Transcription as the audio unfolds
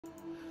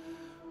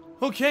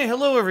Okay,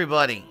 hello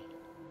everybody.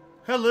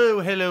 Hello,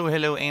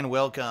 and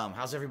welcome.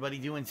 How's everybody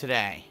doing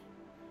today?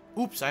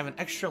 Oops, I have an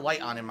extra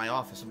light on in my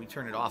office. Let me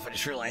turn it off. I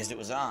just realized it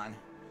was on.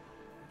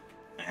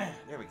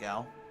 There we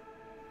go.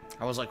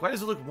 I was like, why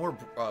does it look more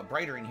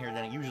brighter in here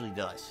than it usually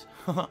does?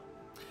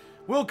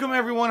 Welcome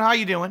everyone, how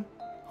you doing?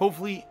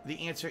 Hopefully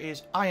the answer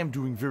is, I am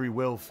doing very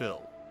well,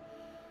 Phil.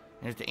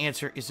 And if the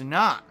answer is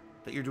not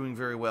that you're doing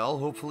very well,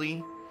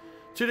 hopefully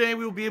today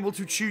we will be able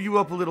to cheer you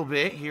up a little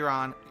bit here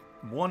on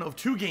one of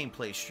two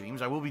gameplay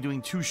streams. I will be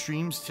doing two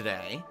streams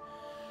today.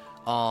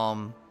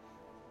 To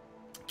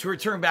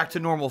return back to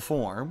normal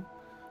form.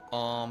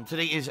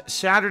 Today is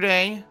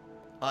Saturday,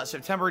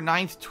 September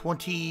 9th,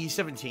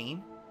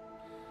 2017.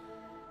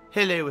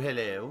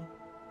 Hello.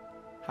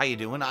 How you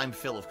doing? I'm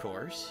Phil, of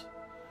course.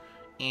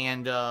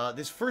 And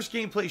this first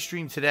gameplay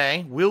stream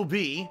today will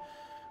be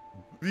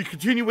the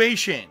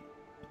continuation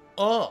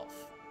of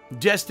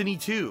Destiny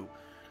 2.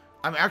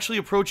 I'm actually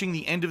approaching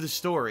the end of the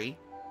story.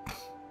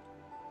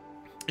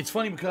 It's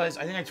funny because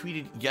I think I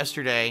tweeted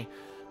yesterday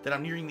that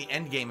I'm nearing the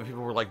end game, and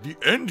people were like, the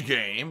end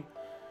game?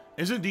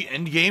 Isn't the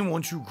end game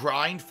once you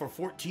grind for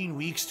 14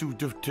 weeks to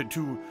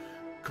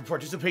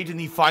participate in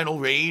the final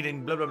raid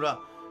and blah, blah, blah?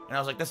 And I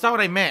was like, that's not what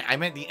I meant. I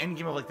meant the end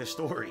game of, like, the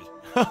story.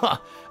 I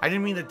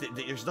didn't mean that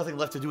there's nothing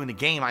left to do in the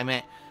game. I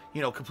meant,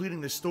 you know, completing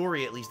the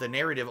story, at least the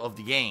narrative of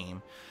the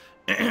game.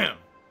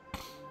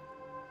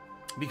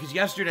 Because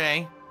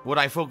yesterday, what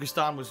I focused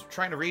on was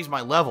trying to raise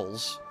my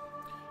levels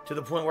to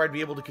the point where I'd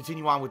be able to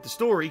continue on with the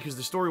story, because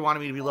the story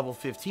wanted me to be level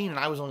 15, and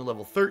I was only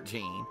level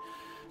 13.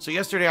 So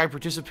yesterday I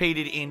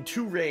participated in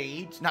two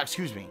raids. I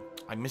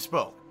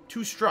misspoke.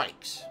 Two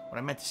strikes, what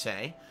I meant to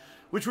say,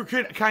 which were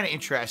kind of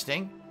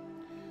interesting.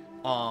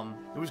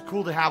 It was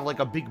cool to have, like,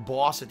 a big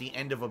boss at the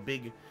end of a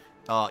big,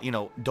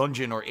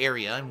 dungeon or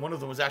area, and one of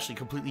them was actually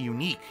completely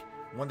unique.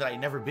 One that I'd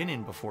never been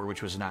in before,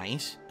 which was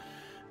nice.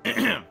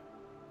 And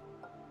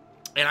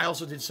I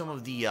also did some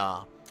of the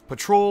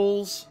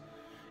patrols.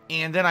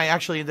 And then I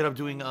actually ended up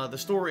doing a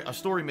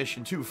story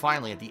mission too,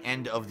 finally, at the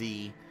end of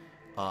the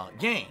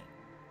game.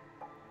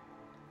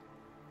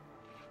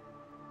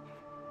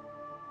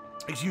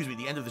 Excuse me,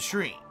 the end of the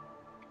stream.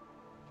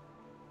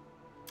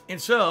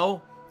 And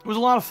so, it was a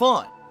lot of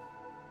fun.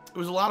 It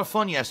was a lot of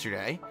fun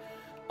yesterday.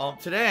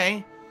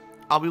 Today,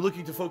 I'll be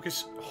looking to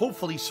focus,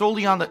 hopefully,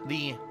 solely on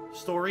the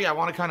story. I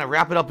want to kind of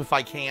wrap it up if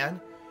I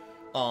can.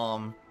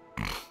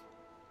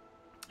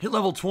 Hit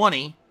level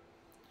 20.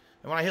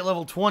 And when I hit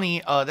level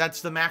 20,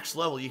 that's the max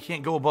level. You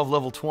can't go above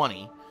level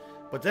 20.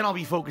 But then I'll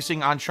be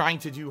focusing on trying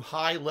to do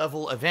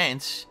high-level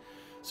events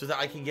so that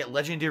I can get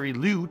legendary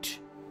loot,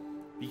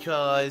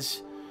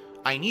 because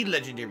I need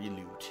legendary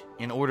loot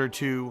in order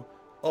to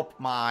up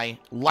my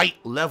light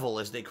level,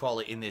 as they call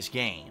it in this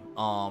game.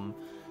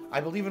 I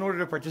believe in order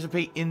to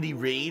participate in the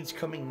raids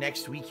coming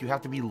next week, you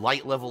have to be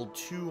light level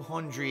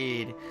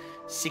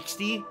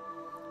 260,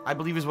 I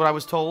believe is what I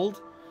was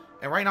told.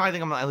 And right now, I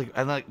think I'm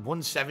like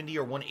 170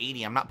 or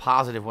 180. I'm not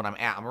positive what I'm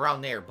at. I'm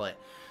around there, but,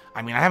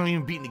 I mean, I haven't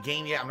even beaten the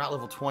game yet. I'm not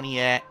level 20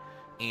 yet.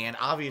 And,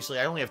 obviously,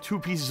 I only have 2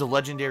 pieces of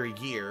legendary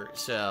gear,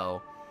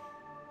 so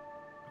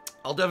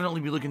I'll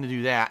definitely be looking to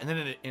do that. And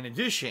then, in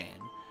addition,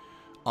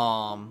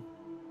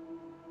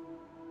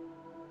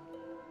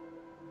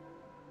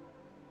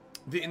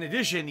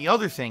 the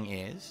other thing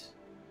is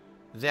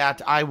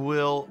that I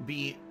will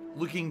be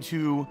looking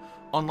to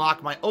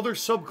unlock my other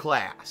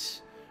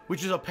subclass,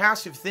 which is a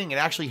passive thing. It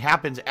actually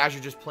happens as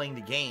you're just playing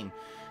the game.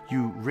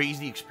 You raise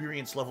the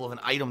experience level of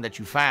an item that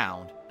you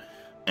found.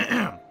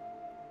 And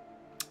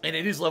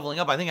it is leveling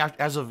up. I think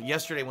as of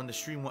yesterday when the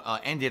stream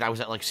ended, I was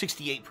at like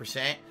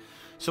 68%.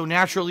 So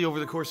naturally, over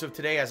the course of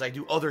today, as I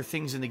do other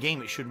things in the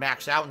game, it should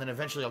max out. And then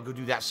eventually I'll go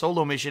do that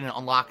solo mission and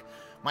unlock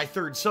my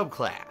third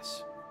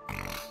subclass.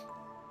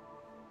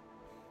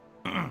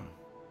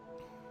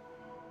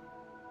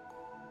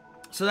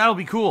 So that'll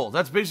be cool.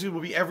 That's basically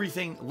will be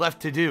everything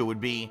left to do,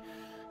 would be,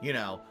 you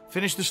know,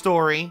 finish the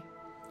story,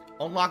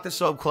 unlock the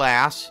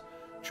subclass,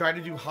 try to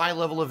do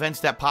high-level events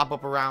that pop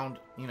up around,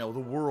 you know,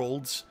 the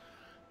worlds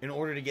in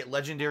order to get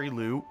legendary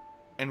loot,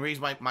 and raise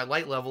my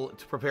light level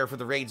to prepare for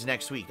the raids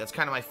next week. That's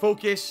kind of my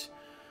focus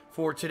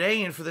for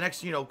today and for the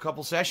next, you know,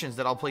 couple sessions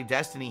that I'll play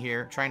Destiny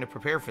here, trying to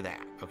prepare for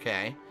that,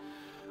 okay?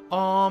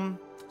 So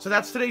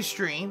that's today's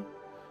stream.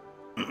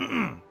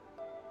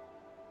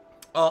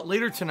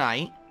 Later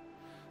tonight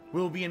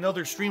will be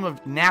another stream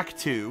of Knack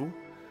 2.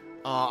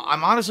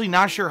 I'm honestly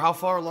not sure how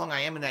far along I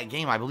am in that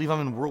game. I believe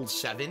I'm in World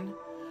 7,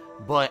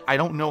 but I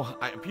don't know.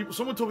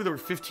 Someone told me there were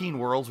 15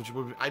 worlds, which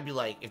I'd be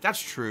like, if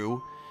that's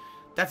true,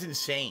 that's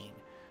insane,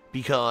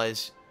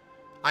 because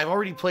I've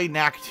already played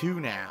Knack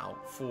 2 now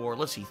for,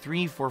 let's see,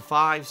 3, 4,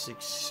 5,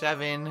 6,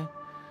 7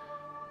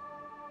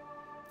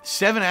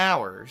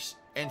 hours,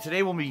 and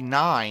today will be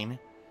 9,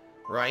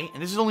 right?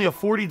 And this is only a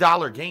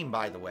 $40 game,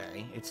 by the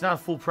way. It's not a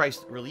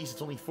full-price release.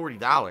 It's only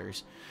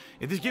 $40.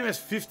 If this game has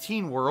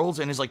 15 worlds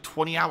and is like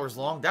 20 hours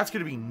long, that's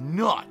going to be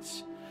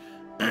nuts.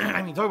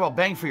 I mean, talk about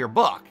bang for your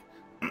buck.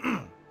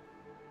 But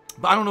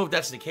I don't know if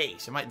that's the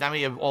case. That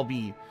may all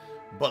be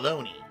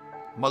baloney.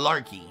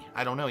 Malarkey.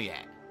 I don't know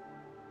yet.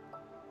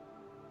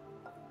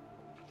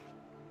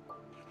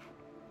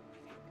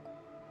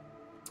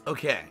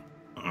 Okay.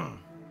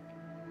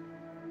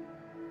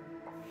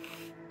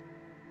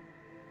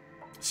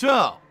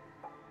 So,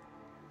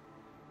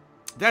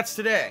 that's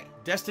today.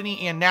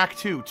 Destiny and Knack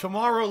 2.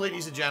 Tomorrow,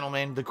 ladies and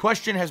gentlemen, the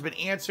question has been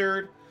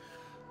answered.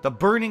 The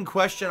burning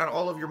question on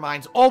all of your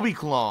minds all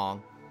week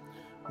long.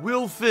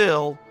 Will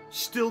Phil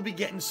still be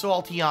getting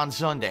salty on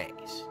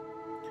Sundays?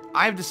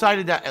 I've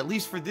decided that at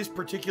least for this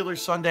particular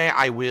Sunday,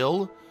 I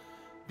will.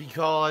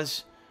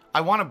 Because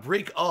I want to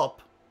break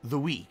up the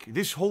week.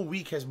 This whole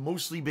week has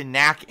mostly been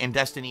Knack and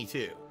Destiny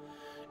 2.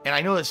 And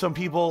I know that some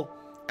people,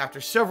 after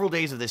several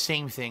days of the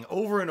same thing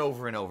over and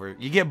over and over,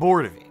 you get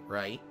bored of it,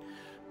 right?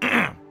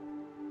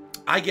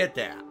 I get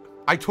that.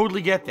 I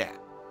totally get that.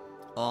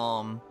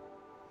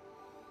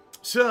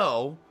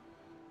 So,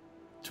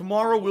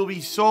 tomorrow will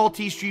be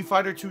Salty Street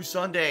Fighter 2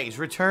 Sundays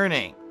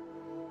returning.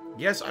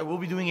 Yes, I will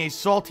be doing a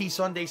Salty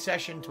Sunday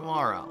session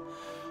tomorrow.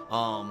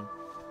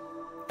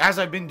 As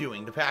I've been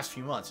doing the past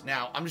few months.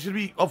 Now, I'm just going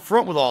to be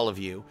upfront with all of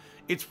you.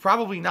 It's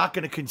probably not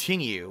going to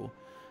continue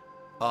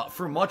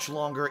for much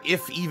longer,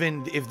 if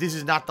this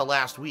is not the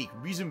last week.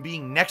 Reason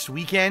being, next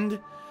weekend,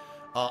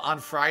 on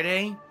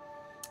Friday,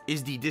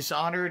 is the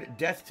Dishonored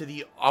Death to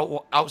the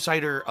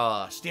Outsider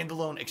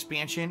standalone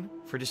expansion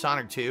for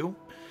Dishonored 2.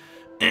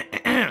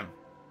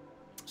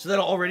 So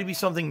that'll already be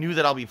something new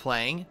that I'll be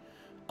playing.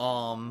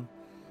 And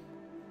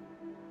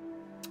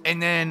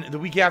then the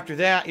week after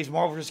that is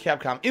Marvel vs.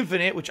 Capcom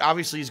Infinite, which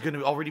obviously is going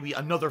to already be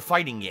another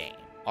fighting game.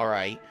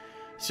 Alright?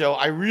 So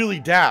I really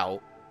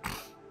doubt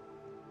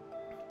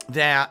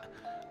that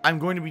I'm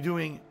going to be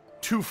doing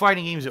 2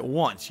 fighting games at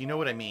once. You know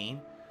what I mean?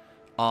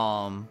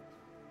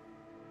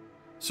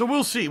 So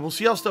we'll see. We'll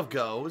see how stuff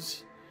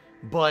goes.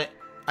 But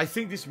I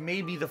think this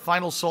may be the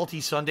final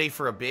Salty Sunday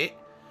for a bit.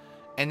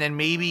 And then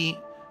maybe,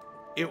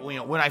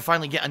 when I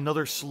finally get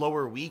another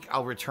slower week,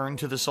 I'll return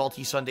to the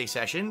Salty Sunday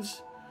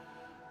sessions.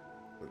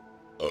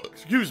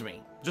 Excuse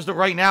me. Just that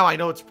right now, I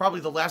know it's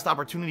probably the last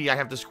opportunity I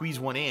have to squeeze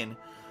one in.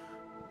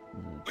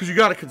 Because you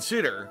got to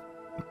consider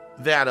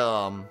that,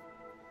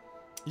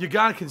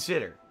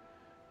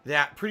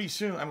 pretty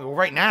soon,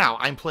 right now,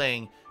 I'm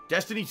playing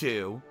Destiny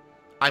 2,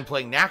 I'm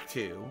playing Knack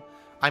 2,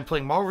 I'm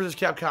playing Marvel vs.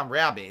 Capcom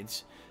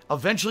Rabbids.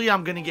 Eventually,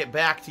 I'm going to get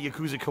back to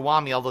Yakuza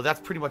Kiwami, although that's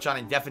pretty much on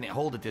indefinite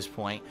hold at this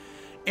point.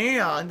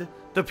 And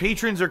the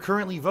patrons are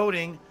currently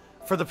voting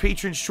for the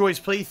Patron's Choice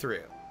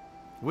playthrough,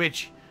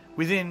 which,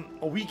 within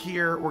a week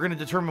here, we're going to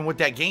determine what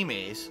that game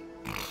is.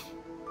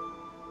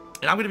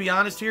 And I'm going to be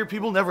honest here,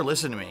 people never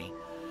listen to me.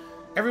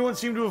 Everyone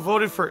seemed to have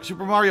voted for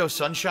Super Mario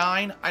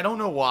Sunshine. I don't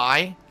know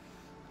why.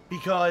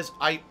 Because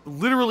I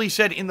literally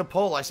said in the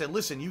poll, I said,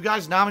 listen, you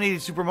guys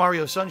nominated Super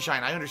Mario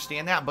Sunshine. I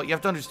understand that, but you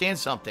have to understand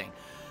something.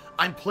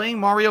 I'm playing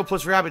Mario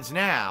plus Rabbids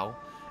now.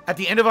 At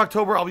the end of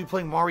October, I'll be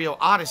playing Mario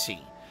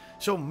Odyssey.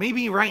 So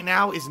maybe right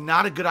now is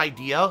not a good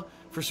idea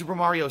for Super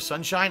Mario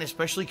Sunshine,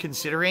 especially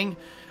considering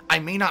I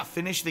may not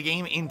finish the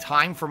game in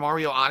time for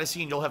Mario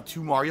Odyssey, and you'll have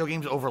 2 Mario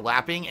games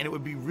overlapping, and it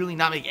would be really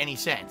not make any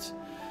sense.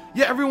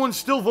 Yeah, everyone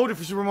still voted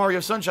for Super Mario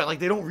Sunshine. Like,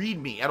 they don't read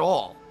me at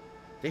all.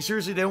 They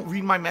don't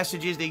read my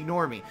messages. They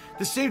ignore me.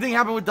 The same thing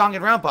happened with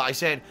Danganronpa. I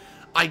said,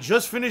 I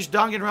just finished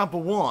Danganronpa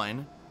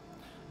 1.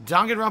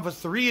 Danganronpa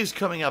 3 is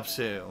coming up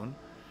soon.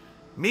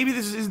 Maybe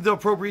this isn't the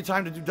appropriate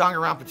time to do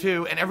Danganronpa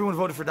 2, and everyone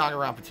voted for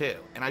Danganronpa 2.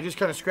 And I just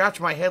kind of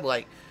scratched my head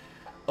like,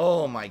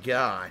 oh my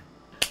god.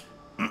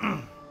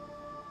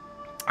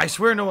 I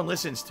swear no one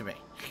listens to me.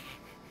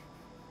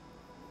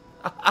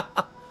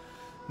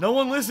 No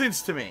one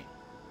listens to me.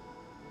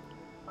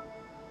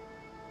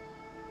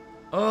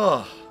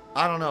 Ugh.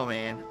 I don't know,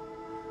 man.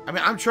 I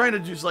mean, I'm trying to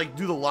just,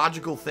 do the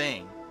logical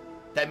thing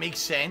that makes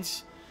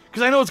sense.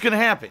 Because I know what's going to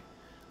happen.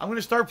 I'm going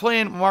to start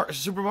playing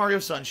Super Mario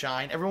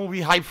Sunshine. Everyone will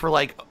be hyped for,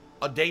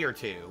 a day or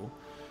two.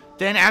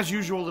 Then, as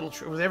usual,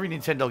 with every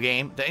Nintendo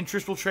game, the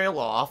interest will trail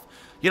off.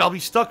 Yet I'll be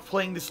stuck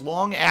playing this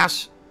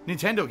long-ass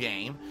Nintendo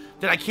game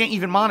that I can't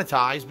even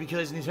monetize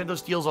because Nintendo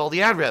steals all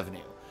the ad revenue.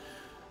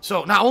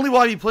 So, not only will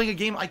I be playing a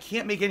game I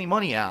can't make any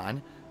money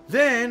on,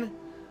 then,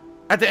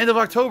 at the end of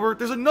October,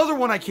 there's another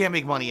one I can't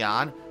make money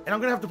on, and I'm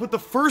going to have to put the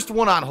first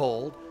one on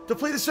hold to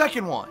play the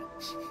second one.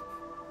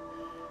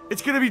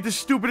 It's going to be the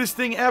stupidest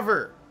thing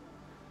ever.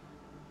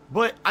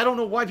 But I don't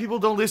know why people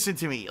don't listen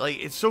to me.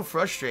 It's so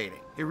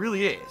frustrating. It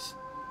really is.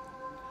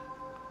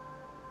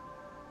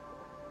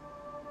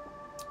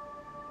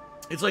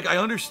 It's I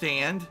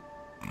understand.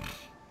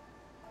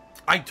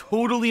 I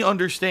totally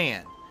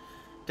understand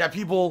that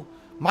people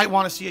might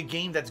want to see a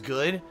game that's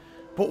good.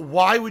 But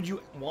why would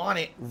you want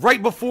it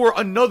right before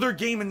another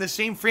game in the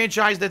same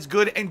franchise that's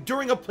good and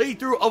during a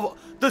playthrough of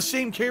the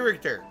same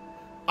character?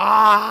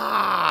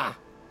 Ah!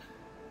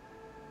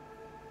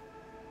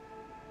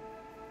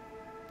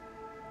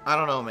 I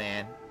don't know,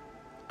 man.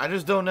 I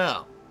just don't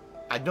know.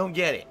 I don't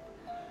get it.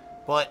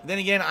 But then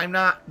again, I'm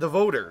not the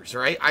voters,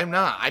 right? I'm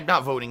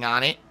not voting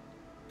on it.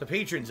 The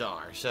patrons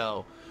are.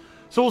 So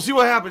we'll see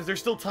what happens. There's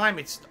still time.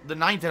 It's the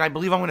 9th, and I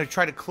believe I'm going to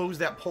try to close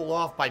that poll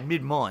off by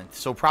mid-month.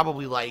 So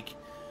probably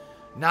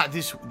not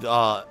this,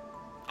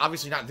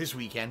 obviously not this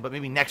weekend, but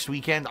maybe next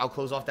weekend I'll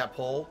close off that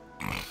poll.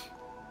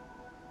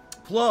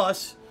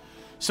 Plus,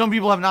 some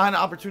people have not had an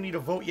opportunity to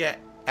vote yet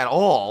at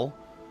all,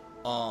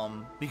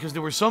 because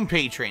there were some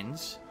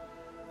patrons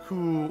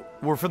who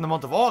were from the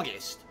month of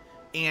August,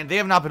 and they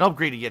have not been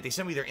upgraded yet. They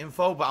sent me their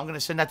info, but I'm going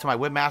to send that to my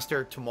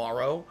webmaster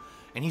tomorrow,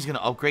 and he's going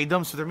to upgrade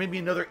them. So there may be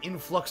another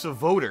influx of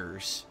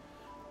voters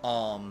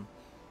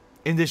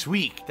in this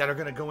week that are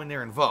going to go in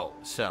there and vote.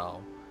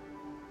 So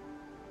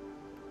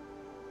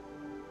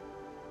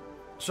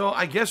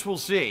I guess we'll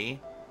see.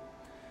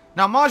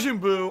 Now, Majin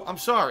Buu, I'm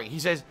sorry. He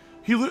says,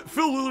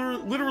 Phil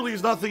literally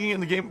is not thinking in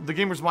the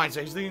gamer's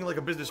mindset. He's thinking like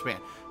a businessman.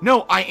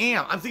 No, I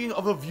am. I'm thinking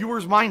of a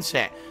viewer's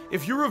mindset.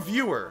 If you're a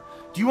viewer,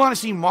 do you want to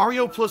see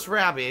Mario plus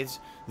Rabbids,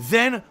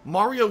 then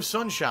Mario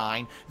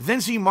Sunshine, then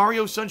see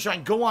Mario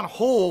Sunshine go on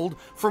hold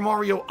for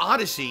Mario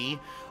Odyssey,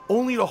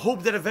 only to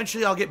hope that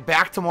eventually I'll get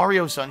back to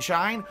Mario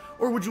Sunshine?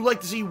 Or would you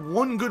like to see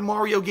one good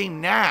Mario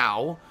game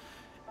now,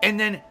 and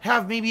then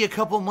have maybe a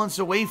couple months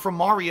away from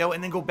Mario,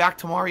 and then go back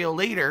to Mario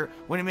later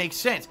when it makes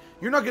sense?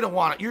 You're not going to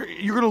want it.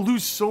 You're going to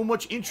lose so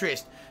much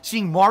interest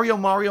seeing Mario,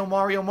 Mario,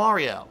 Mario,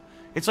 Mario.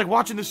 It's like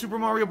watching the Super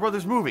Mario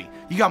Brothers movie.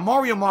 You got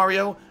Mario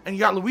Mario, and you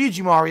got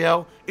Luigi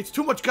Mario. It's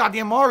too much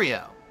goddamn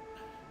Mario.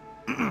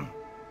 Didn't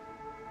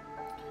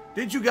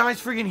you guys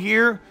friggin'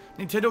 hear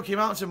Nintendo came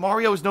out and said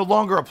Mario is no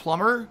longer a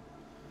plumber?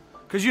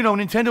 Because, you know,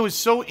 Nintendo is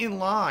so in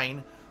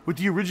line with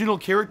the original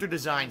character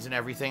designs and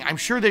everything. I'm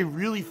sure they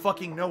really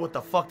fucking know what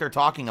the fuck they're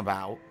talking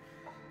about.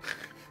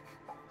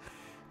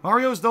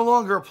 Mario is no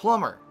longer a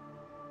plumber.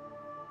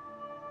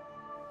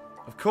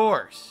 Of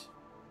course.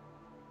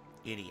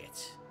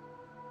 Idiots.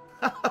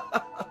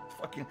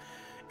 Fucking...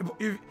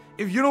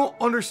 If you don't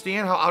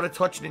understand how out of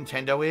touch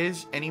Nintendo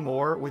is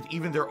anymore with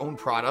even their own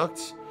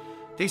products,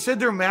 they said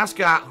their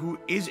mascot, who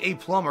is a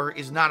plumber,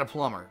 is not a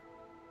plumber.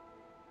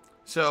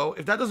 So,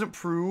 if that doesn't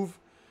prove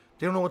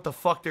they don't know what the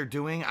fuck they're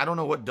doing, I don't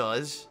know what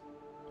does.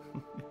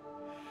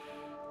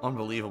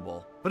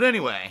 Unbelievable. But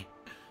anyway.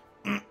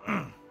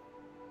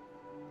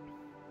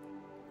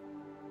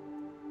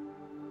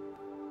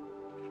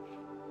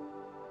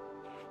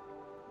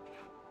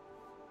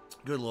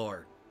 Good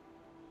Lord.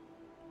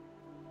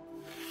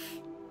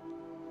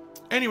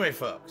 Anyway,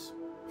 folks.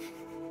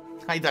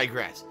 I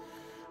digress.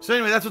 So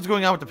anyway, that's what's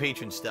going on with the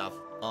patron stuff.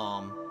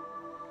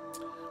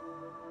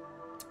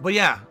 But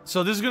yeah,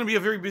 so this is going to be a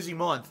very busy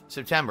month,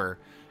 September.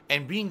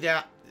 And being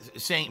that,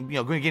 saying, you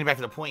know, getting back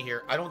to the point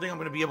here, I don't think I'm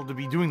going to be able to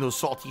be doing those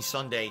Salty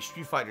Sunday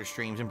Street Fighter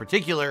streams. In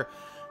particular,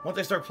 once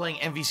I start playing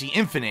MVC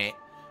Infinite,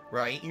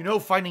 right? You know,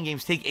 fighting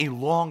games take a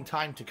long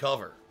time to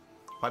cover.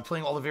 By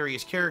playing all the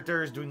various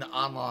characters, doing the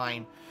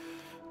online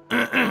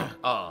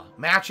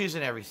matches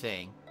and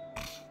everything,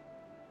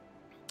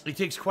 it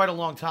takes quite a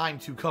long time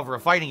to cover a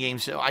fighting game.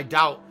 So I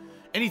doubt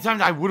anytime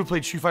that I would have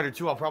played Street Fighter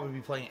 2, I'll probably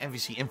be playing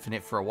MVC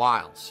Infinite for a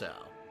while. So,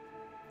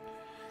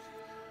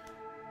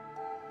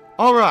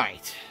 all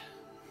right.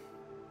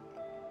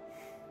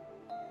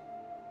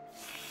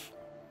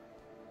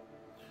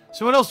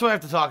 So what else do I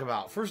have to talk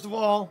about? First of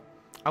all,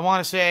 I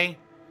want to say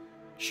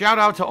shout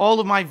out to all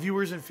of my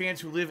viewers and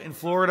fans who live in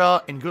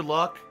Florida, and good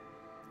luck.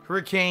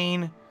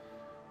 Hurricane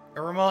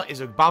Irma is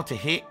about to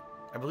hit.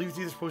 I believe it's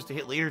either supposed to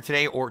hit later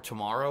today or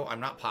tomorrow. I'm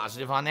not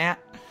positive on that.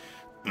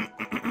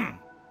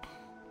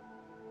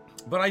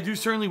 But I do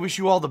certainly wish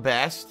you all the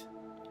best.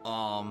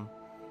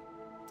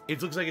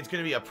 It looks like it's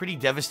going to be a pretty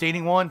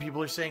devastating one.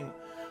 People are saying...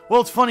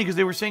 Well, it's funny because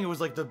they were saying it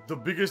was like the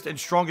biggest and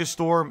strongest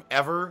storm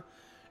ever.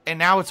 And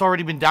now it's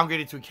already been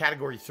downgraded to a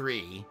Category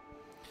 3.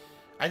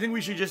 I think we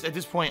should just, at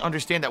this point,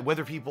 understand that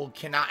weather people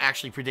cannot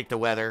actually predict the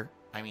weather.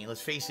 I mean, let's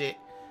face it.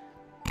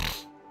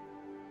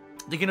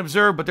 They can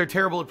observe, but they're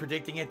terrible at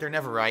predicting it. They're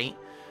never right.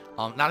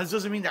 Now, this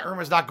doesn't mean that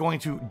Irma's not going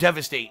to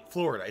devastate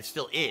Florida. It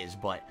still is,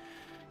 but...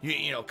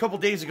 You know, a couple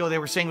days ago, they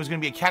were saying it was going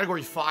to be a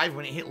Category 5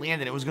 when it hit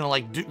land, and it was going to,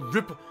 like,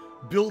 rip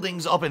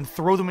buildings up and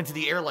throw them into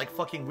the air like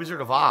fucking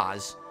Wizard of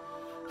Oz.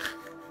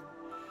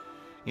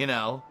 You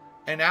know?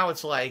 And now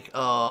it's like,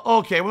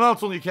 okay, well, now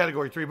it's only a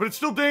Category 3, but it's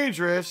still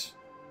dangerous.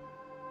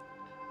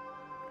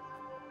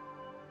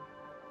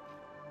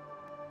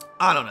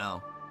 I don't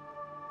know.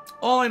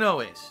 All I know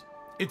is,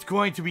 it's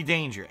going to be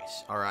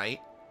dangerous, alright?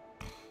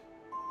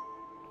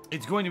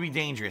 It's going to be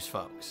dangerous,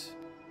 folks.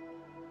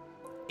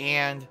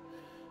 And...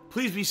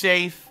 please be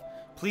safe.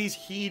 Please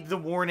heed the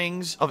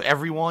warnings of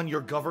everyone,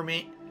 your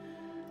government.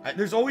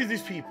 There's always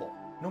these people.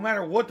 No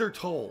matter what they're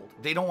told,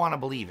 they don't want to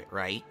believe it,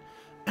 right?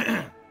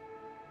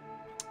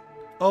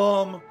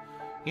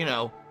 You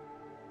know,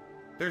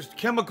 there's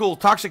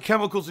toxic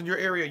chemicals in your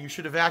area. You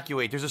should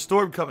evacuate. There's a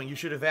storm coming. You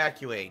should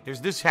evacuate. There's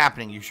this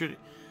happening. You should...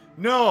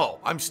 No,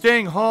 I'm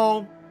staying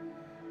home.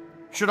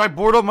 Should I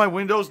board up my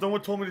windows? No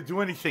one told me to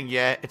do anything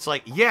yet. It's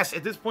like, yes,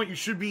 at this point, you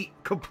should be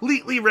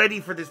completely ready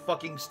for this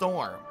fucking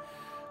storm.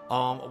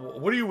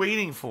 What are you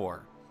waiting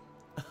for?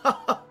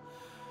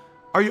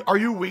 Are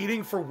you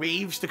waiting for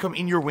waves to come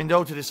in your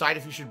window to decide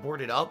if you should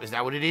board it up? Is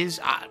that what it is?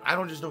 I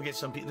don't get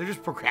some people. They're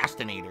just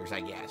procrastinators,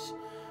 I guess.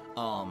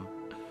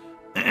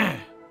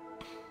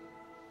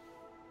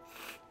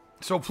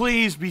 So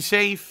please be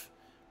safe.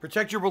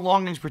 Protect your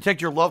belongings. Protect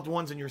your loved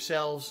ones and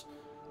yourselves.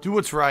 Do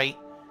what's right.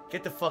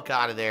 Get the fuck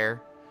out of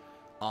there.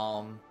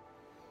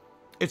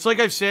 It's like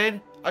I've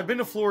said, I've been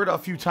to Florida a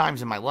few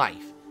times in my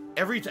life.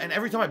 Every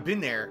time I've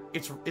been there,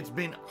 it's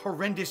been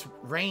horrendous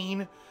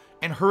rain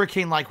and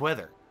hurricane-like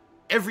weather.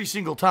 Every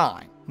single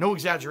time. No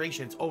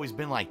exaggeration, it's always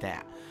been like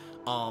that.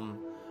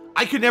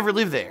 I could never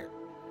live there.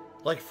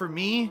 Like, for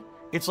me,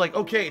 it's like,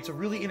 okay, it's a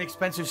really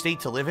inexpensive state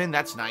to live in,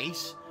 that's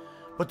nice.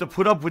 But to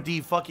put up with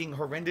the fucking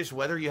horrendous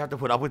weather you have to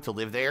put up with to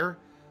live there,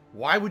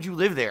 why would you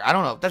live there? I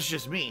don't know, that's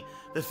just me.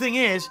 The thing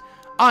is,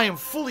 I am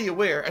fully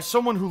aware, as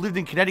someone who lived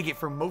in Connecticut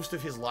for most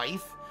of his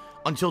life,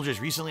 until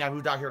just recently I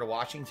moved out here to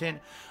Washington,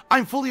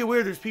 I'm fully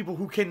aware there's people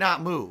who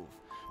cannot move.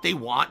 They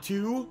want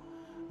to.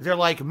 They're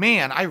like,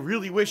 man, I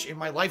really wish in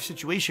my life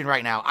situation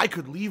right now, I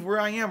could leave where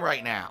I am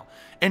right now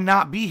and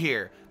not be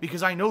here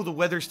because I know the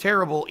weather's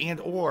terrible and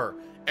or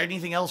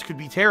anything else could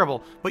be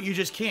terrible, but you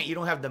just can't. You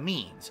don't have the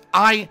means.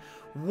 I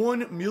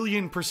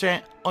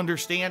 1,000,000%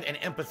 understand and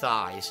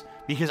empathize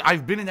because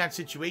I've been in that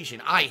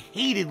situation. I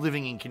hated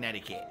living in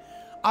Connecticut.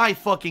 I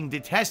fucking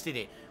detested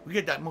it. We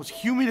get that most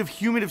humid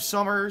of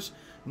summers,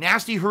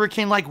 nasty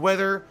hurricane-like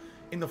weather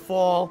in the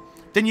fall.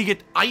 Then you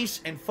get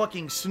ice and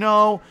fucking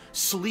snow,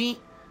 sleet,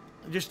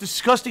 just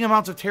disgusting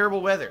amounts of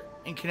terrible weather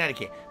in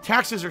Connecticut.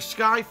 Taxes are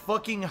sky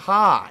fucking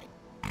high.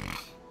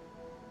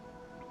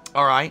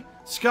 All right,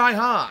 sky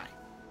high.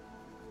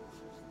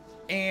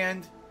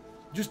 And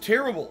just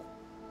terrible.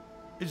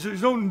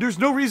 There's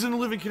no reason to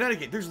live in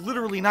Connecticut. There's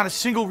literally not a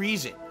single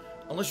reason.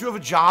 Unless you have a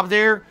job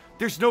there,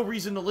 there's no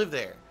reason to live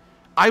there.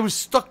 I was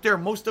stuck there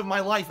most of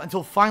my life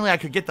until finally I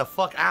could get the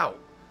fuck out.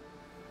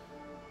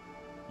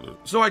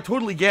 So I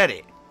totally get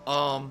it.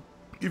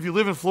 If you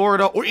live in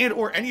Florida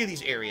or any of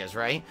these areas,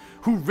 right,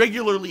 who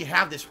regularly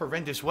have this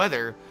horrendous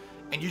weather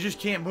and you just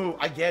can't move,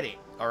 I get it,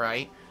 all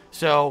right?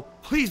 So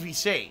please be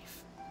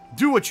safe.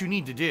 Do what you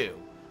need to do.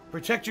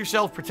 Protect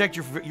yourself, protect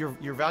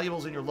your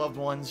valuables and your loved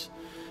ones,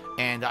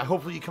 and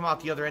hopefully you come out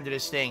the other end of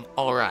this thing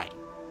all right.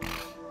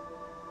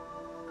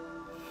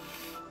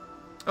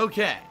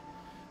 Okay,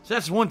 so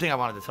that's one thing I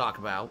wanted to talk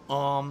about.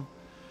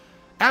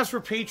 As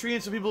for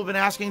Patreon, some people have been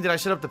asking, did I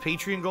set up the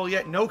Patreon goal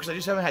yet? No, because I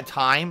just haven't had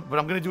time, but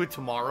I'm going to do it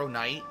tomorrow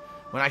night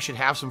when I should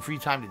have some free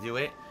time to do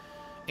it.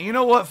 And you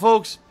know what,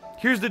 folks?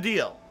 Here's the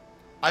deal.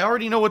 I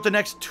already know what the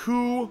next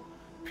 2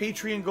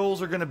 Patreon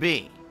goals are going to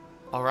be.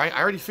 All right?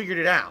 I already figured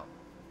it out.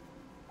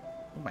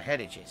 Oh, my head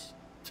itches.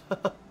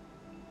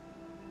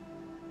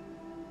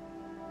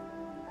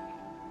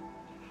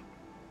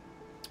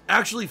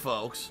 Actually,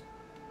 folks,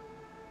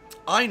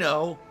 I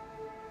know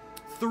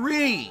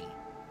 3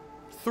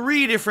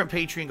 different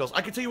Patreon goals.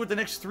 I can tell you what the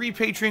next 3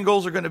 Patreon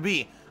goals are going to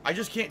be. I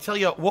just can't tell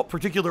you what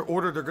particular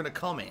order they're going to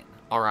come in.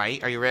 All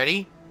right, are you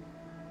ready?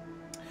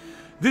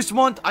 This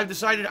month, I've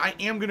decided I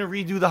am going to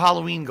redo the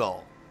Halloween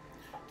goal.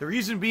 The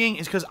reason being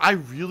is because I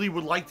really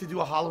would like to do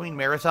a Halloween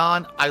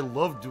marathon. I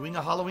love doing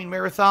a Halloween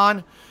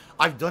marathon.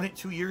 I've done it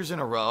 2 years in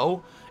a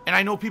row, and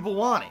I know people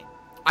want it.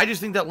 I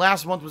just think that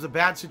last month was a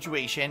bad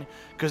situation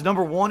because,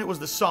 number one, it was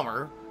the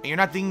summer, and you're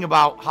not thinking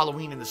about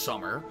Halloween in the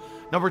summer.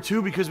 Number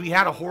 2, because we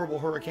had a horrible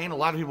hurricane. A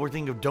lot of people were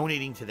thinking of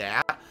donating to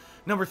that.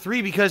 Number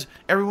 3, because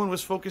everyone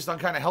was focused on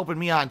kind of helping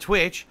me on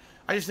Twitch.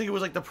 I just think it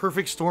was like the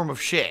perfect storm of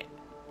shit.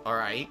 All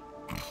right?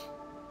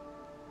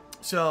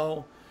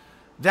 So,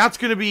 that's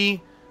going to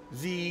be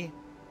the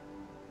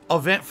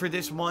event for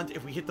this month.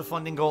 If we hit the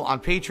funding goal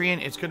on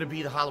Patreon, it's going to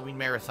be the Halloween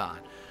Marathon.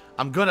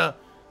 I'm going to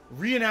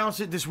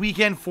re-announce it this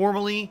weekend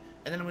formally,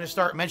 and then I'm going to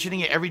start mentioning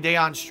it every day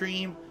on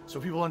stream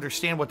so people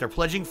understand what they're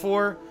pledging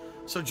for.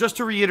 So, just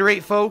to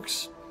reiterate,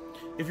 folks,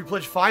 if you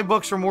pledge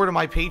 $5 or more to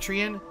my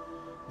Patreon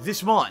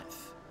this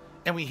month,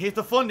 and we hit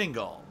the funding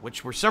goal,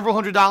 which we're several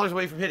 $100s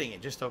away from hitting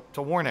it, just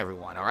to warn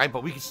everyone, all right?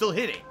 But we can still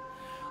hit it.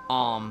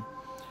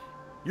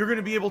 You're going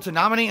to be able to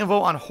nominate and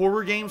vote on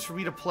horror games for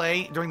me to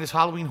play during this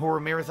Halloween horror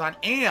marathon,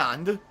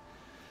 and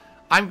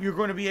you're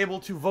going to be able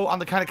to vote on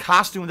the kind of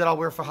costume that I'll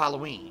wear for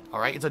Halloween, all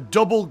right? It's a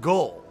double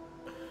goal.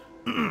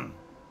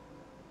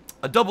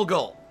 A double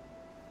goal.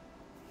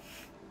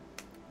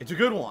 It's a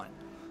good one.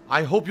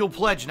 I hope you'll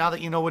pledge now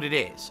that you know what it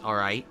is, all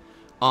right?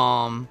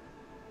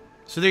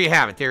 So there you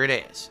have it. There it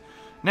is.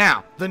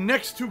 Now, the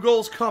next 2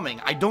 goals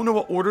coming, I don't know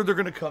what order they're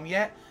going to come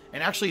yet,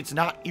 and actually it's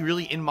not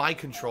really in my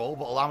control,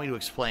 but allow me to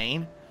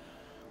explain.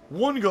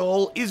 One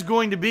goal is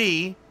going to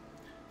be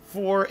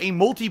for a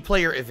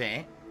multiplayer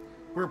event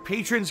where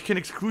patrons can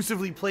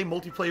exclusively play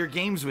multiplayer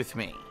games with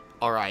me,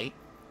 all right?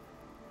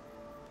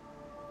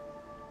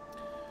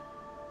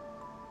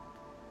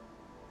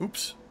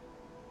 Oops.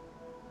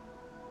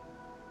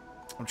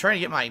 I'm trying to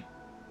get my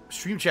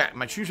stream chat.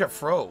 My stream chat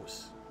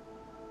froze.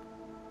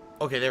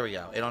 Okay, there we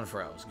go. It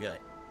unfroze. Good.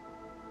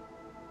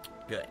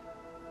 Good.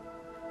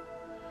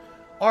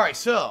 Alright,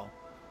 so,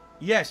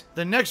 yes,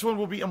 the next one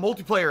will be a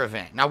multiplayer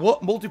event. Now,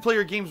 what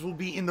multiplayer games will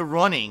be in the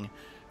running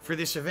for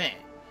this event?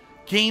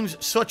 Games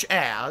such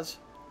as,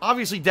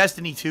 obviously,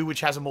 Destiny 2,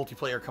 which has a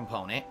multiplayer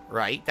component,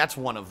 right? That's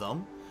one of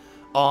them.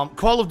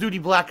 Call of Duty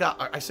Black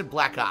Ops. I said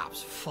Black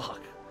Ops.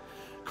 Fuck.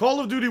 Call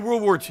of Duty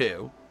World War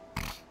II.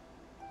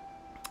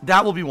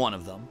 That will be one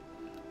of them.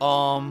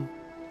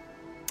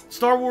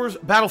 Star Wars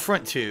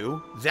Battlefront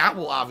 2, that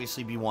will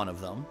obviously be one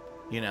of them.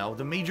 You know,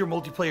 the major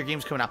multiplayer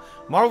games coming out.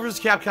 Marvel vs.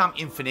 Capcom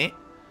Infinite.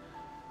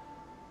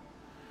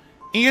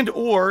 And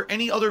or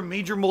any other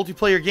major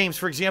multiplayer games.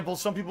 For example,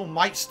 some people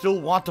might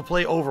still want to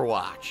play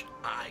Overwatch.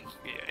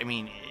 I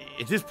mean,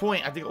 at this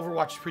point, I think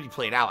Overwatch is pretty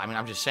played out. I mean,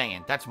 I'm just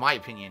saying. That's my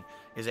opinion,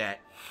 is that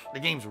the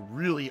game's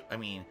really, I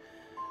mean,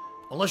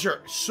 unless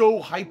you're so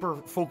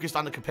hyper-focused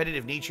on the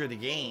competitive nature of the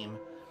game,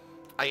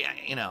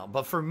 you know.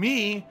 But for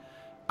me,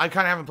 I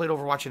kind of haven't played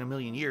Overwatch in a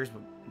million years,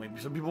 but maybe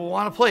some people will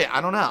want to play it.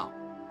 I don't know.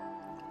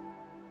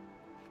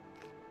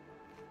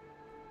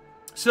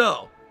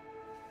 So,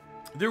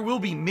 there will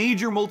be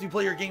major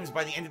multiplayer games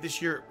by the end of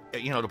this year,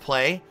 you know, to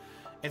play.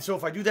 And so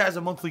if I do that as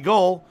a monthly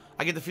goal,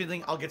 I get the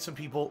feeling I'll get some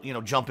people, you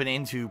know, jumping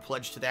in to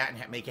pledge to that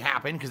and make it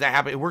happen. Because that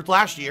happened. It worked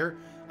last year.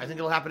 I think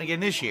it'll happen again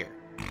this year.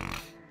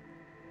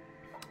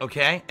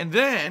 Okay? And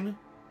then,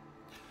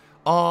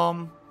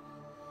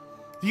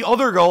 the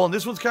other goal, and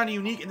this one's kind of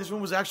unique, and this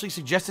one was actually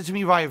suggested to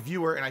me by a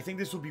viewer, and I think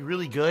this will be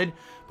really good.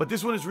 But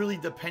this one is really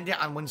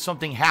dependent on when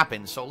something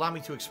happens. So allow me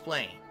to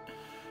explain.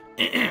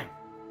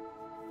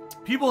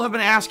 People have been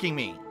asking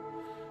me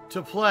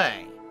to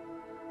play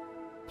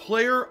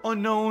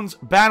PlayerUnknown's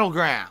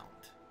Battleground,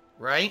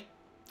 right?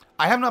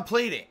 I have not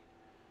played it.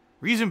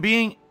 Reason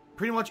being,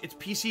 pretty much it's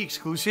PC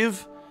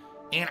exclusive,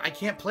 and I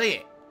can't play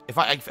it. If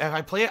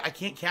I play it, I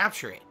can't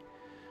capture it.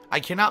 I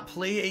cannot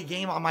play a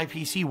game on my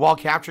PC while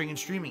capturing and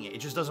streaming it. It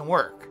just doesn't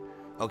work,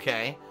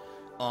 okay?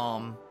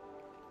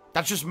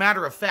 That's just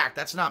matter of fact.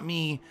 That's not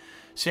me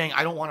saying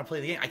I don't want to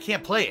play the game. I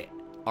can't play it,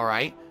 all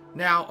right?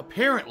 Now,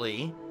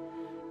 apparently,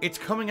 it's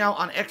coming out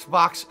on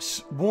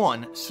Xbox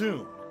One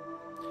soon.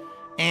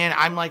 And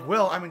I'm like,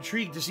 well, I'm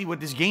intrigued to see what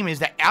this game is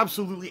that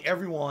absolutely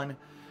everyone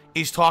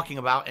is talking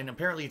about. And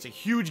apparently it's a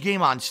huge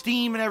game on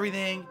Steam and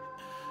everything.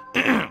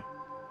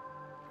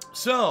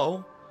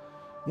 So,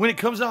 when it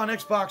comes out on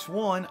Xbox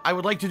One, I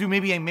would like to do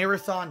maybe a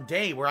marathon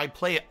day where I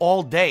play it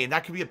all day. And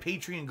that could be a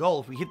Patreon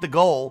goal. If we hit the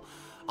goal,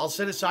 I'll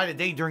set aside a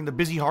day during the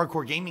busy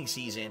hardcore gaming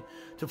season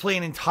to play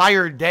an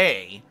entire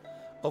day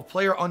of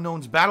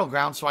PlayerUnknown's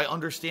Battleground so I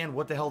understand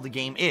what the hell the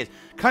game is.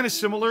 Kind of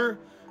similar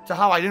to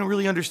how I didn't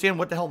really understand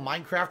what the hell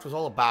Minecraft was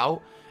all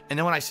about. And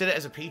then when I set it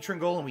as a Patreon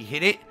goal and we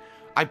hit it,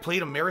 I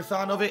played a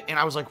marathon of it and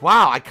I was like,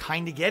 wow, I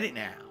kind of get it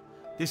now.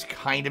 This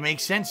kind of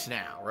makes sense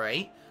now,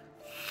 right?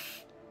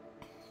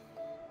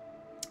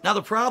 Now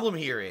the problem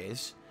here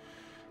is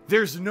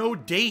there's no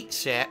date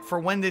set for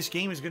when this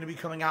game is going to be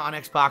coming out on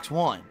Xbox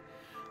One.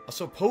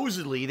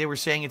 Supposedly they were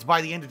saying it's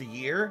by the end of the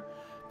year,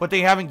 but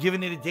they haven't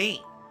given it a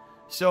date.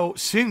 So,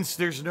 since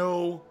there's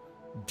no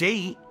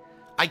date,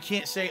 I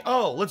can't say,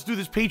 oh, let's do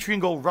this Patreon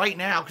goal right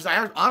now. Because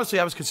honestly,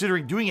 I was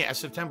considering doing it as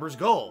September's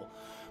goal.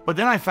 But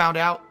then I found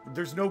out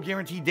there's no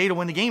guaranteed date of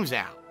when the game's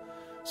out.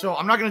 So,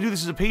 I'm not going to do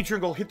this as a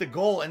Patreon goal, hit the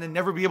goal, and then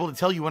never be able to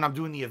tell you when I'm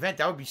doing the event.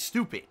 That would be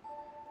stupid.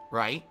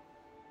 Right?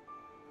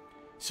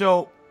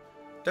 So,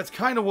 that's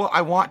kind of what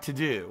I want to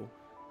do.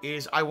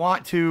 Is I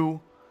want to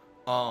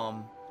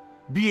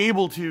be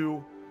able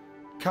to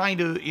kind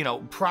of, you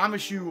know,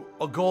 promise you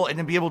a goal and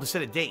then be able to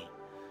set a date.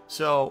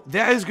 So,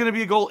 that is going to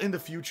be a goal in the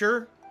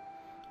future.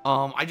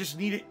 I just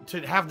need it to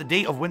have the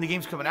date of when the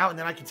game's coming out, and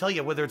then I can tell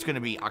you whether it's going to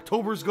be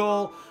October's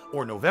goal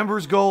or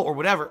November's goal or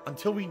whatever.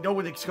 Until we know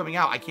when it's coming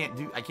out, I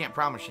can't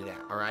promise you that,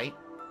 all right?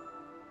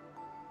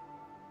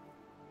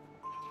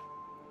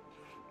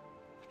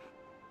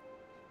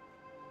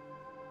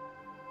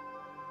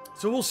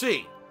 So, we'll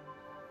see.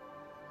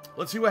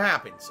 Let's see what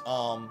happens.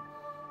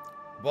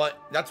 But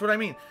that's what I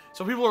mean.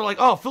 So, people are like,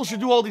 oh, Phil should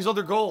do all these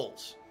other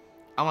goals.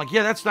 I'm like,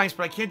 yeah, that's nice,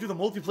 but I can't do the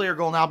multiplayer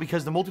goal now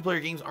because the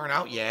multiplayer games aren't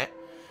out yet.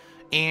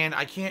 And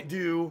I can't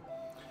do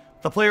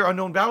the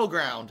PlayerUnknown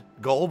Battleground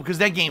goal because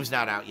that game's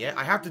not out yet.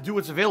 I have to do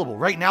what's available.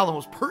 Right now, the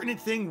most pertinent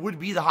thing would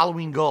be the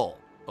Halloween goal.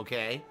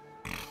 Okay?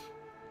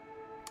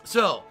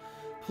 So,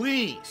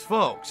 please,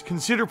 folks,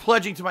 consider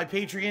pledging to my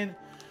Patreon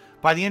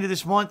by the end of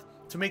this month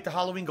to make the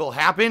Halloween goal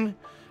happen.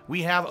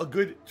 We have a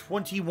good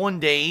 21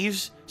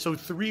 days, so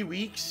 3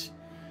 weeks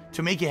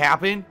to make it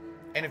happen.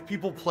 And if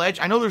people pledge,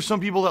 I know there's some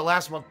people that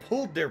last month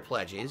pulled their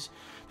pledges.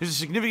 There's a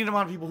significant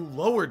amount of people who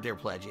lowered their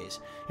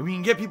pledges. If we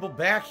can get people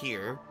back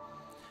here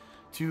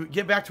to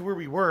get back to where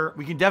we were,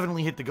 we can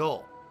definitely hit the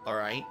goal. All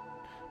right?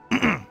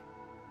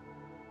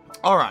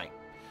 All right.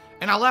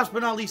 And now last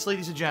but not least,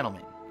 ladies and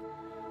gentlemen.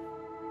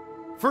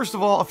 First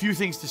of all, a few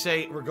things to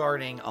say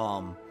regarding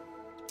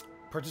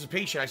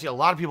participation. I see a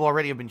lot of people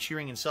already have been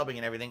cheering and subbing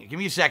and everything. Give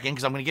me a second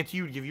because I'm going to get to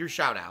you to give your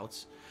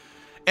shout-outs.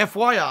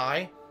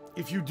 FYI,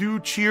 if you do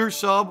cheer,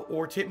 sub,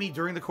 or tip me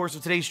during the course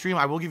of today's stream,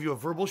 I will give you a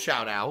verbal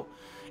shout-out.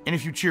 And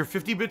if you cheer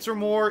 50 bits or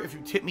more, if you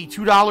tip me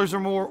 $2 or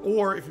more,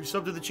 or if you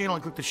sub to the channel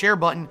and click the share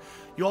button,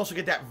 you also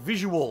get that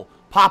visual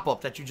pop-up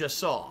that you just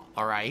saw,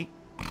 all right?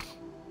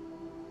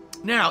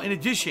 Now, in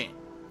addition,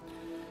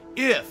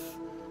 if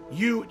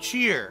you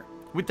cheer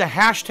with the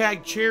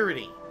hashtag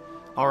charity,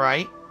 all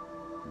right,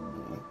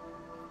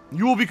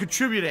 you will be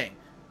contributing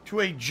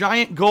to a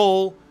giant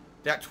goal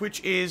that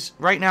Twitch is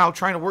right now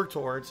trying to work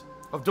towards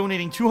of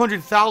donating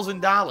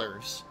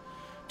 $200,000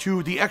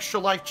 to the Extra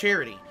Life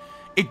charity.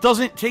 it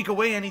doesn't take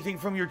away anything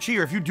from your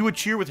cheer. If you do a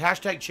cheer with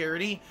hashtag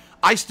charity,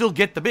 I still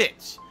get the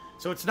bits.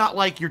 So it's not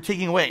like you're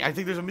taking away. I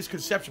think there's a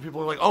misconception.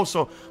 People are like, oh,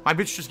 so my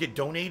bits just get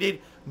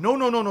donated. No,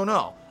 no, no, no,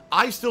 no.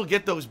 I still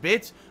get those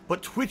bits,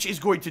 but Twitch is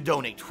going to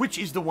donate. Twitch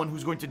is the one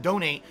who's going to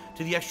donate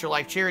to the Extra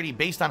Life charity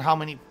based on how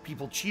many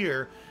people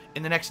cheer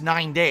in the next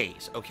 9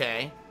 days,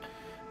 okay?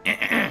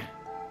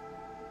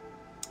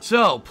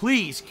 So,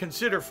 please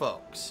consider,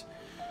 folks,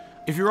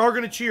 if you are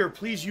going to cheer,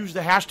 please use the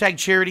hashtag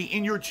charity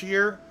in your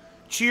cheer.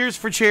 Cheers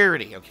for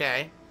charity,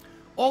 okay?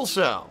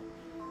 Also,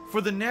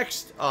 for the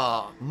next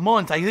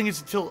month, I think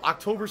it's until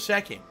October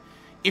 2nd,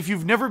 if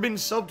you've never been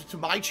subbed to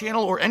my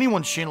channel or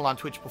anyone's channel on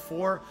Twitch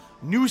before,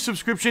 new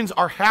subscriptions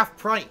are half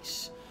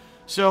price.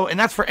 So, and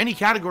that's for any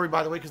category,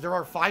 by the way, because there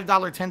are $5,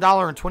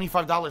 $10, and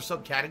 $25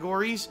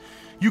 subcategories.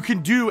 You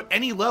can do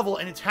any level,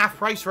 and it's half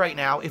price right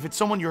now if it's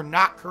someone you're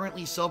not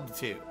currently subbed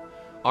to.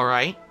 All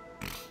right?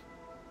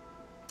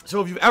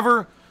 So if you've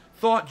ever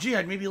thought, gee,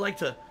 I'd maybe like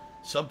to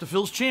sub to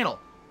Phil's channel,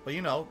 but,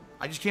 you know,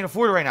 I just can't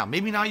afford it right now.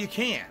 Maybe now you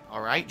can,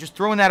 all right? Just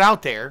throwing that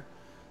out there.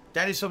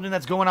 That is something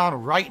that's going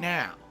on right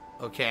now,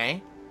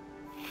 okay?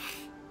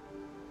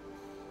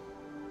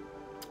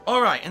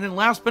 All right, and then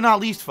last but not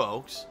least,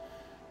 folks,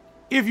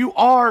 if you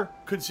are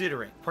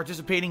considering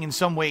participating in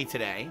some way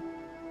today,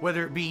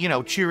 whether it be, you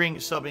know, cheering,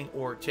 subbing,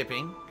 or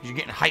tipping, because you're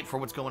getting hyped for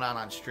what's going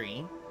on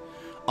stream,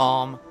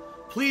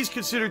 please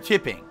consider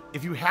tipping.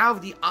 If you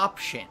have the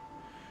option,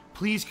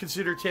 please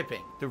consider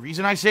tipping. The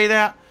reason I say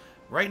that,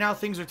 right now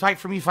things are tight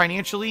for me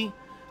financially.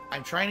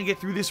 I'm trying to get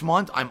through this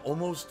month. I'm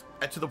almost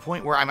to the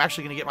point where I'm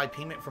actually going to get my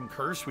payment from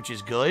Curse, which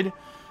is good.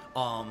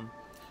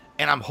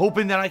 And I'm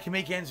hoping that I can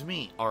make ends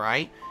meet, all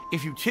right?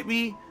 If you tip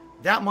me,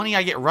 that money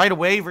I get right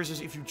away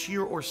versus if you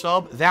cheer or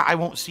sub, that I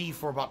won't see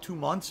for about 2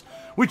 months,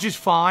 which is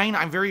fine.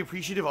 I'm very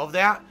appreciative of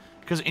that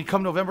because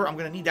come November, I'm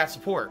going to need that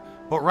support.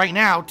 But right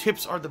now,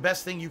 tips are the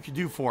best thing you can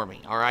do for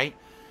me, all right?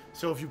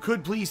 So if you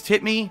could please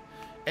tip me,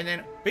 and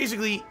then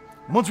basically,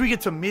 once we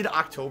get to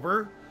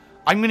mid-October,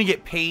 I'm going to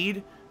get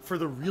paid for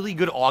the really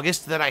good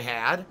August that I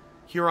had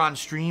here on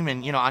stream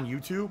and, you know, on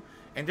YouTube.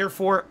 And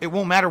therefore, it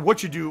won't matter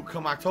what you do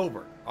come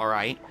October, all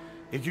right?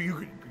 If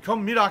you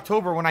come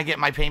mid-October when I get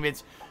my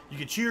payments, you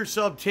can cheer,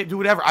 sub, tip, do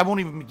whatever. I won't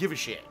even give a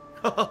shit.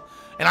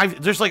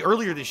 And just like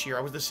earlier this year,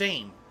 I was the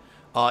same.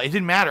 It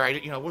didn't matter.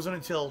 It wasn't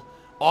until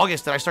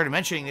August that I started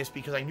mentioning this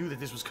because I knew that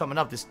this was coming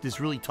up, this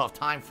really tough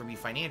time for me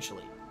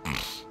financially.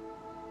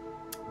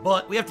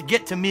 But we have to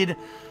get to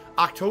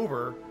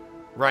mid-October,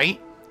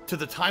 right, to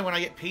the time when I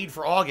get paid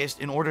for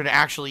August in order to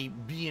actually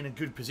be in a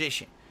good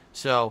position.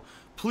 So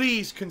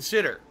please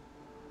consider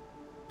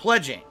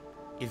pledging.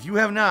 If you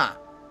have not,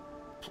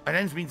 I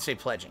didn't mean to say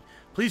pledging.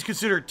 Please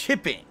consider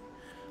tipping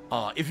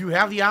if you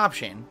have the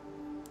option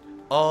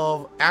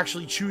of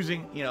actually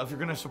choosing, you know, if you're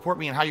going to support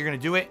me and how you're going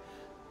to do it.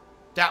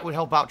 That would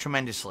help out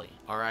tremendously,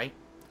 all right?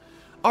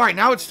 All right,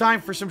 now it's time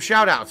for some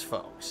shout-outs,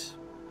 folks.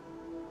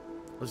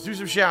 Let's do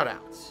some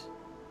shout-outs.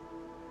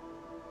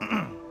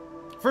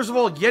 First of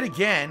all, yet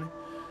again,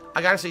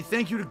 I got to say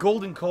thank you to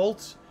Golden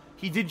Colts.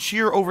 He did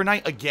cheer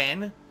overnight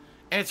again.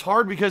 And it's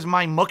hard because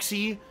my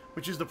Muxie,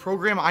 which is the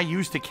program I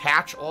use to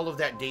catch all of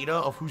that data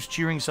of who's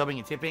cheering, subbing,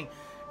 and tipping,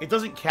 it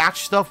doesn't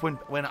catch stuff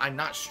when I'm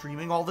not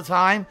streaming all the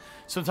time.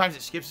 Sometimes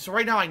it skips. So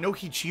right now I know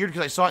he cheered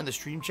because I saw it in the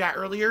stream chat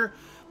earlier.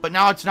 But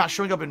now it's not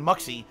showing up in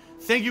Muxie.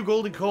 Thank you,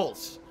 Golden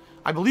Colts.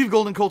 I believe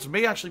Golden Colts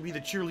may actually be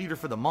the cheerleader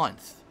for the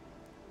month.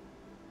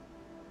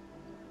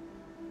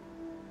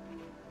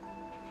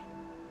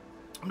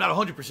 I'm not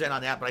 100%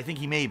 on that, but I think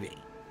he may be.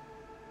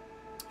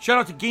 Shout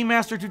out to Game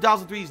Master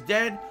 2003 is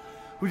dead,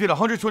 who did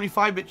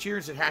 125-bit cheer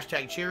and said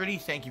hashtag charity.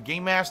 Thank you,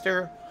 Game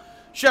Master.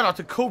 Shout out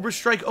to Cobra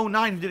Strike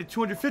 09, who did a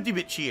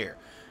 250-bit cheer.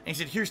 And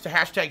he said, here's to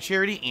hashtag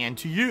charity and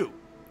to you.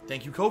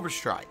 Thank you, Cobra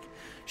Strike.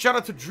 Shout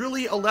out to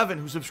Drilly11,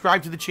 who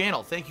subscribed to the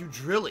channel. Thank you,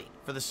 Drilly,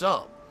 for the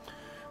sub.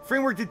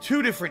 Framework did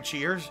 2 different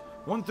cheers,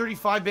 one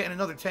 35-bit and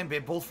another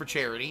 10-bit, both for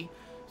charity.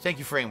 Thank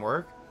you,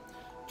 Framework.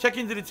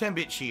 Check-in did a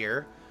 10-bit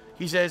cheer.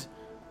 He says,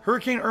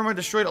 Hurricane Irma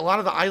destroyed a lot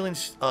of the island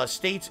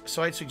states,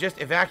 so I'd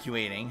suggest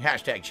evacuating.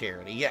 Hashtag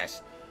charity.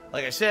 Yes.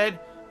 Like I said,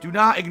 do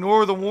not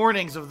ignore the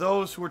warnings of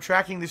those who are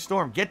tracking this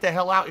storm. Get the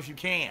hell out if you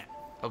can.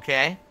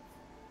 Okay?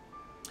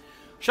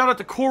 Shout out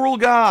to Coral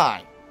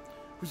Guy,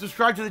 who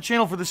subscribed to the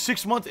channel for the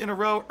 6th month in a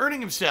row,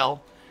 earning himself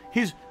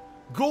his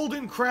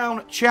Golden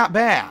Crown chat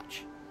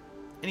badge.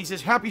 And he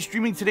says, happy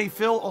streaming today,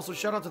 Phil. Also,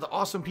 shout out to the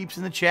awesome peeps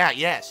in the chat.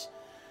 Yes.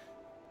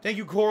 Thank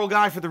you, Coral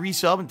Guy, for the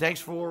resub, and thanks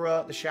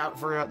for the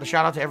shout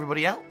out to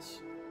everybody else.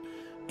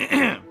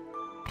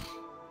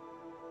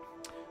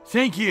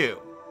 Thank you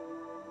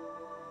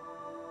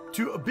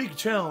to a Big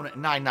Tone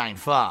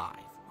 995,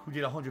 who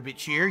did a 100-bit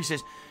cheer. He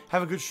says,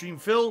 have a good stream,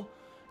 Phil.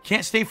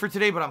 Can't stay for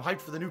today, but I'm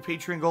hyped for the new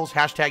Patreon goals.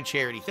 Hashtag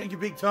charity. Thank you,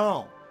 Big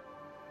Tone.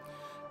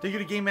 Thank you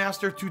to Game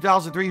Master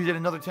 2003, who did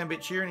another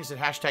 10-bit cheer, and he said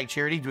hashtag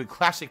charity. Do a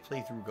classic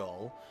playthrough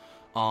goal.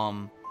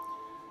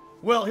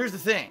 Well, here's the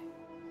thing.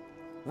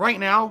 Right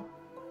now,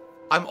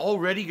 I'm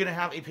already going to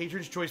have a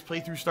Patron's Choice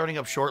playthrough starting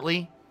up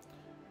shortly,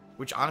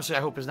 which honestly I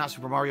hope is not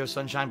Super Mario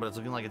Sunshine, but it's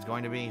looking like it's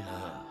going to be.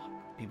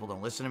 people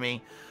don't listen to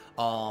me.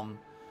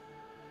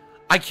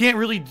 I can't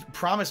really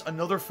promise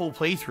another full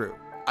playthrough.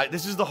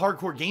 This is the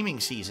hardcore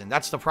gaming season.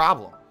 That's the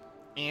problem.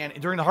 And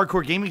during the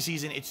hardcore gaming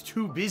season, it's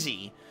too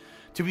busy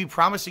to be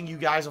promising you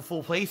guys a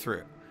full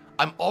playthrough.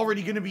 I'm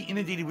already going to be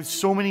inundated with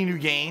so many new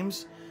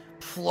games,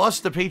 plus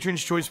the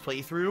Patron's Choice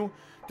playthrough.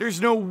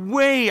 There's no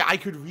way I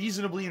could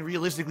reasonably and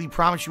realistically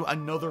promise you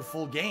another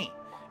full game.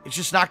 It's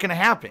just not going to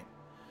happen.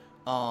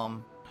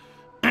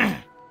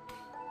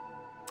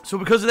 So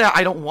because of that,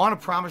 I don't want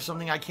to promise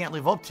something I can't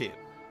live up to.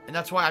 And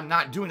that's why I'm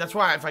not doing... That's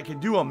why if I can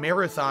do a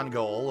marathon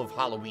goal of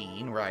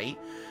Halloween, right?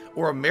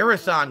 Or a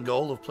marathon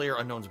goal of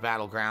PlayerUnknown's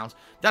Battlegrounds,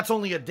 that's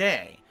only a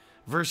day.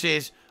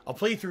 Versus a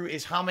playthrough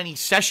is how many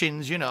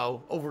sessions, you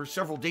know, over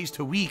several days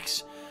to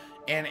weeks.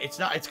 And it's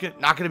not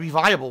going to be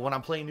viable when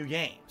I'm playing new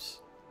games.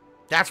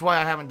 That's why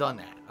I haven't done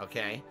that,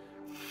 okay?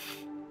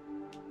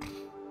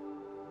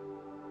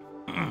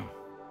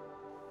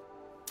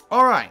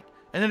 Alright.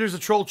 And then there's a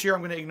troll cheer I'm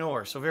going to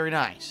ignore. So very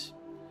nice.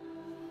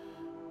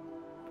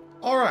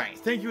 Alright.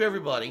 Thank you,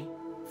 everybody,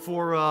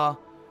 for,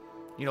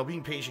 you know,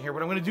 being patient here.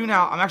 What I'm going to do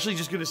now, I'm actually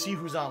just going to see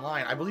who's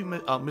online. I believe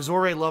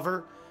Missouri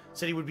Lover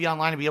said he would be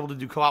online and be able to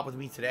do co-op with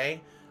me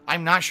today.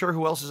 I'm not sure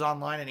who else is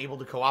online and able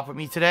to co-op with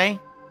me today.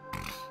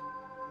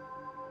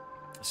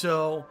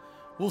 So,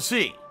 we'll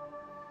see.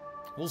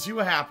 We'll see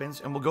what happens,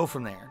 and we'll go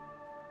from there.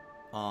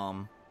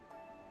 And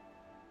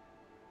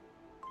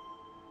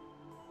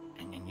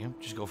then you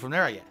just go from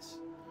there, I guess.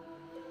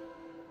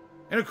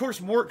 And of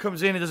course, Mort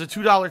comes in and does a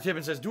 $2 tip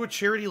and says, do a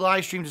charity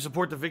live stream to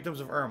support the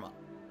victims of Irma.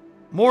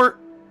 Mort,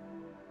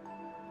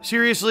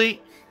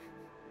 seriously?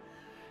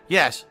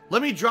 Yes,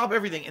 let me drop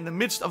everything in the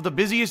midst of the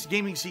busiest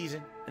gaming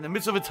season, in the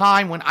midst of a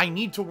time when I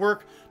need to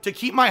work to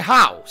keep my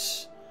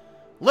house.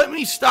 Let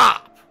me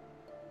stop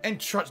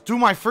and do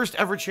my first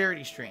ever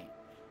charity stream.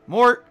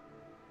 Mort,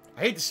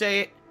 I hate to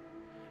say it,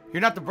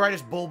 you're not the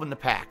brightest bulb in the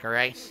pack,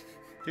 alright?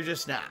 You're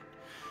just not.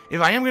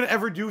 If I am going to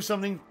ever do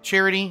something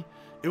charity,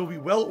 it will be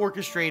well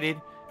orchestrated.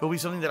 It will be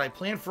something that I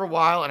plan for a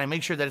while, and I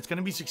make sure that it's going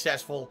to be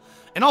successful.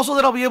 And also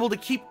that I'll be able to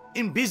keep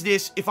in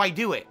business if I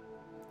do it.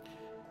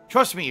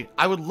 Trust me,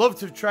 I would love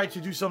to try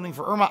to do something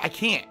for Irma. I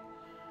can't.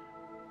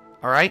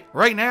 Alright?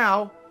 Right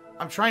now,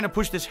 I'm trying to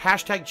push this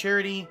hashtag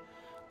charity,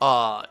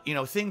 you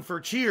know, thing for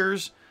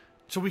Cheers,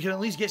 so we can at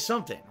least get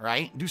something,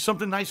 right? Do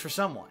something nice for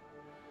someone.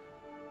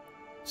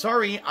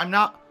 Sorry, I'm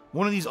not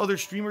one of these other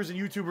streamers and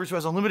YouTubers who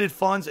has unlimited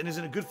funds and is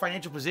in a good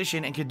financial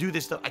position and can do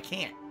this stuff. I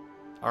can't.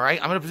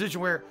 Alright? I'm in a position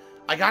where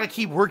I gotta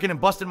keep working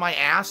and busting my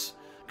ass,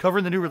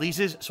 covering the new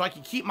releases, so I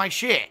can keep my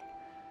shit.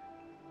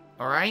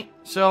 Alright?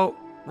 So,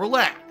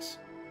 relax.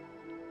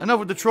 Enough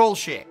with the troll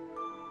shit.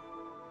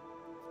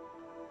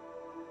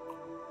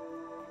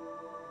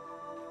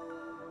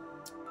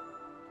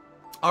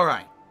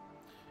 Alright.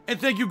 And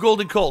thank you,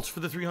 Golden Colts, for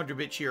the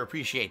 300-bit cheer.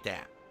 Appreciate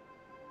that.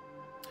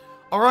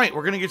 Alright,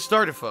 we're going to get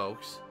started,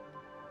 folks.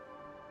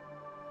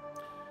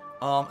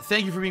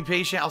 Thank you for being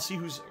patient. I'll see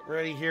who's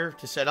ready here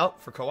to set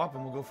up for co-op,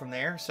 and we'll go from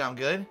there. Sound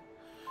good?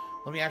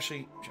 Let me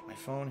actually check my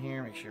phone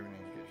here, make sure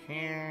everything's good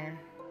here.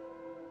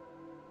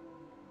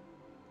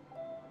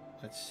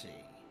 Let's see.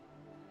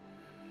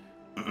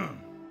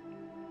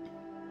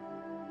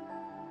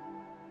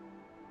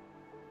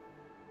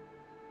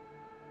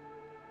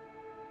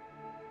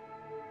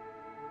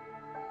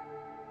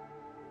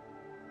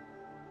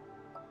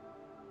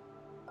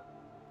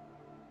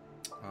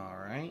 All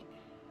right.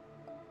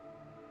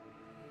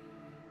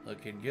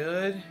 Looking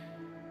good.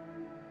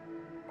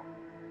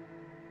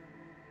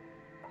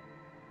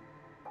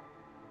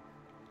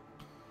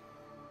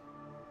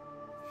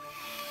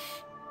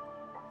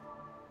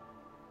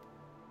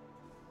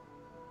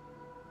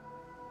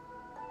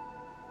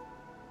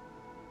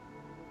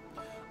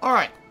 All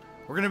right,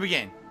 we're going to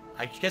begin.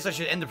 I guess I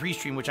should end the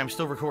pre-stream, which I'm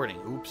still recording.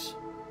 Oops.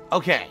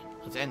 Okay,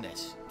 let's end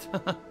this.